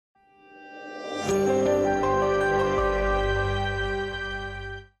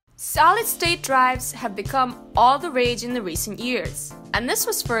Solid-state drives have become all the rage in the recent years, and this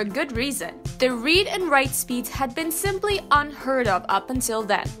was for a good reason. The read and write speeds had been simply unheard of up until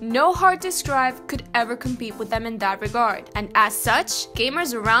then. No hard disk drive could ever compete with them in that regard, and as such,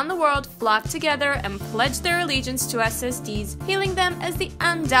 gamers around the world flocked together and pledged their allegiance to SSDs, hailing them as the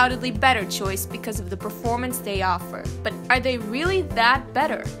undoubtedly better choice because of the performance they offer. But are they really that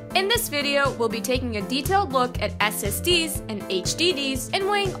better? In this video, we'll be taking a detailed look at SSDs and HDDs and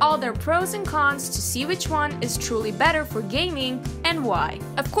weighing all their pros and cons to see which one is truly better for gaming and why.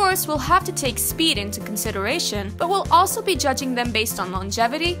 Of course, we'll have to take speed into consideration, but we'll also be judging them based on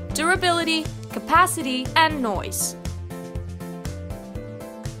longevity, durability, capacity, and noise.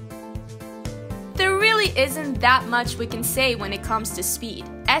 There really isn't that much we can say when it comes to speed.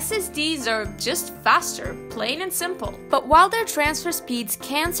 SSDs are just faster, plain and simple. But while their transfer speeds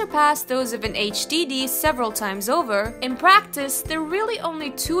can surpass those of an HDD several times over, in practice, they're really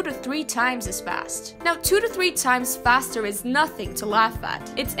only 2 to 3 times as fast. Now, 2 to 3 times faster is nothing to laugh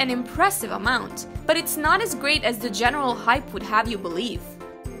at. It's an impressive amount, but it's not as great as the general hype would have you believe.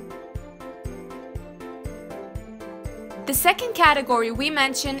 The second category we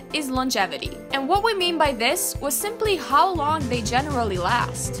mention is longevity, and what we mean by this was simply how long they generally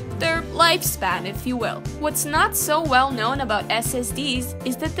last. Their lifespan, if you will. What's not so well known about SSDs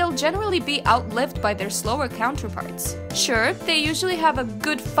is that they'll generally be outlived by their slower counterparts. Sure, they usually have a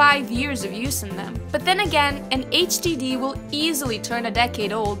good 5 years of use in them, but then again, an HDD will easily turn a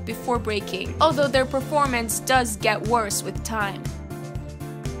decade old before breaking, although their performance does get worse with time.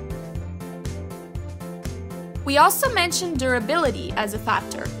 We also mentioned durability as a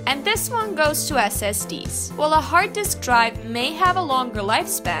factor, and this one goes to SSDs. While a hard disk drive may have a longer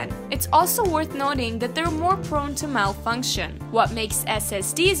lifespan, it's also worth noting that they're more prone to malfunction. What makes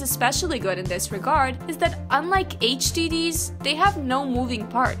SSDs especially good in this regard is that unlike HDDs, they have no moving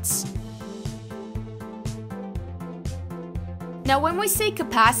parts. Now, when we say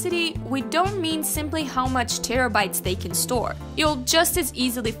capacity, we don't mean simply how much terabytes they can store. You'll just as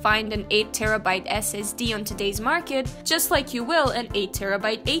easily find an 8TB SSD on today's market, just like you will an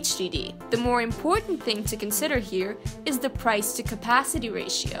 8TB HDD. The more important thing to consider here is the price to capacity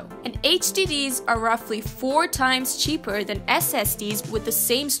ratio. And HDDs are roughly 4 times cheaper than SSDs with the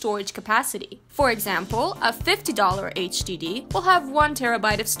same storage capacity. For example, a $50 HDD will have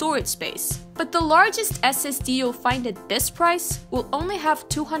 1TB of storage space. But the largest SSD you'll find at this price will only have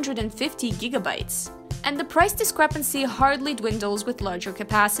 250 gigabytes. And the price discrepancy hardly dwindles with larger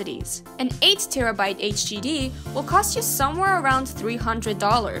capacities. An 8TB HDD will cost you somewhere around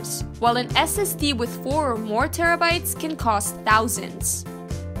 $300, while an SSD with 4 or more terabytes can cost thousands.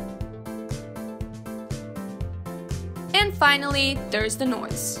 And finally, there's the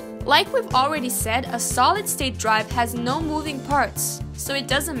noise. Like we've already said, a solid-state drive has no moving parts, so it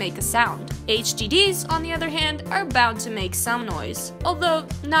doesn't make a sound. HDDs, on the other hand, are bound to make some noise, although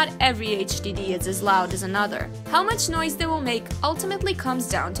not every HDD is as loud as another. How much noise they will make ultimately comes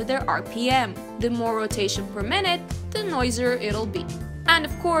down to their RPM. The more rotation per minute, the noisier it'll be. And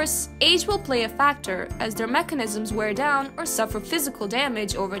of course, age will play a factor as their mechanisms wear down or suffer physical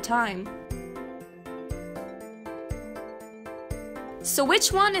damage over time. So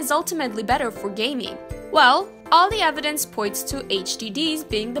which one is ultimately better for gaming? Well, all the evidence points to HDDs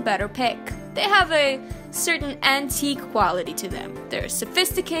being the better pick. They have a certain antique quality to them. They're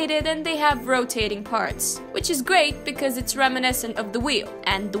sophisticated and they have rotating parts, which is great because it's reminiscent of the wheel.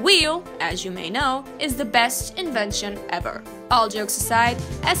 And the wheel, as you may know, is the best invention ever. All jokes aside,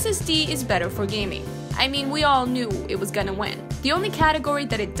 SSD is better for gaming. I mean, we all knew it was gonna win. The only category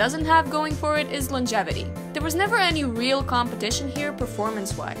that it doesn't have going for it is longevity. There was never any real competition here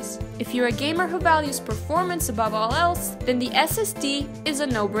performance-wise. If you're a gamer who values performance above all else, then the SSD is a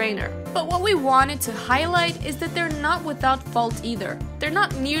no-brainer. But what we wanted to highlight is that they're not without fault either. They're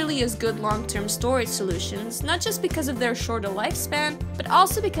not nearly as good long-term storage solutions, not just because of their shorter lifespan, but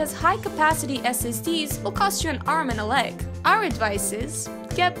also because high-capacity SSDs will cost you an arm and a leg. Our advice is,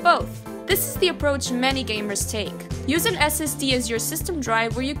 get both. This is the approach many gamers take. Use an SSD as your system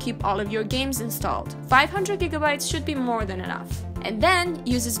drive where you keep all of your games installed. 500 gigabytes should be more than enough. And then,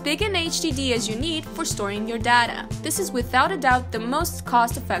 use as big an HDD as you need for storing your data. This is without a doubt the most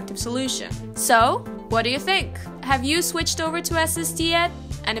cost-effective solution. So, what do you think? Have you switched over to SSD yet?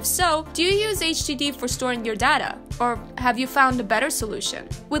 And if so, do you use HDD for storing your data? Or have you found a better solution?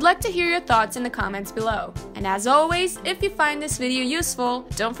 We'd like to hear your thoughts in the comments below. And as always, if you find this video useful,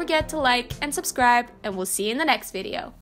 don't forget to like and subscribe, and we'll see you in the next video.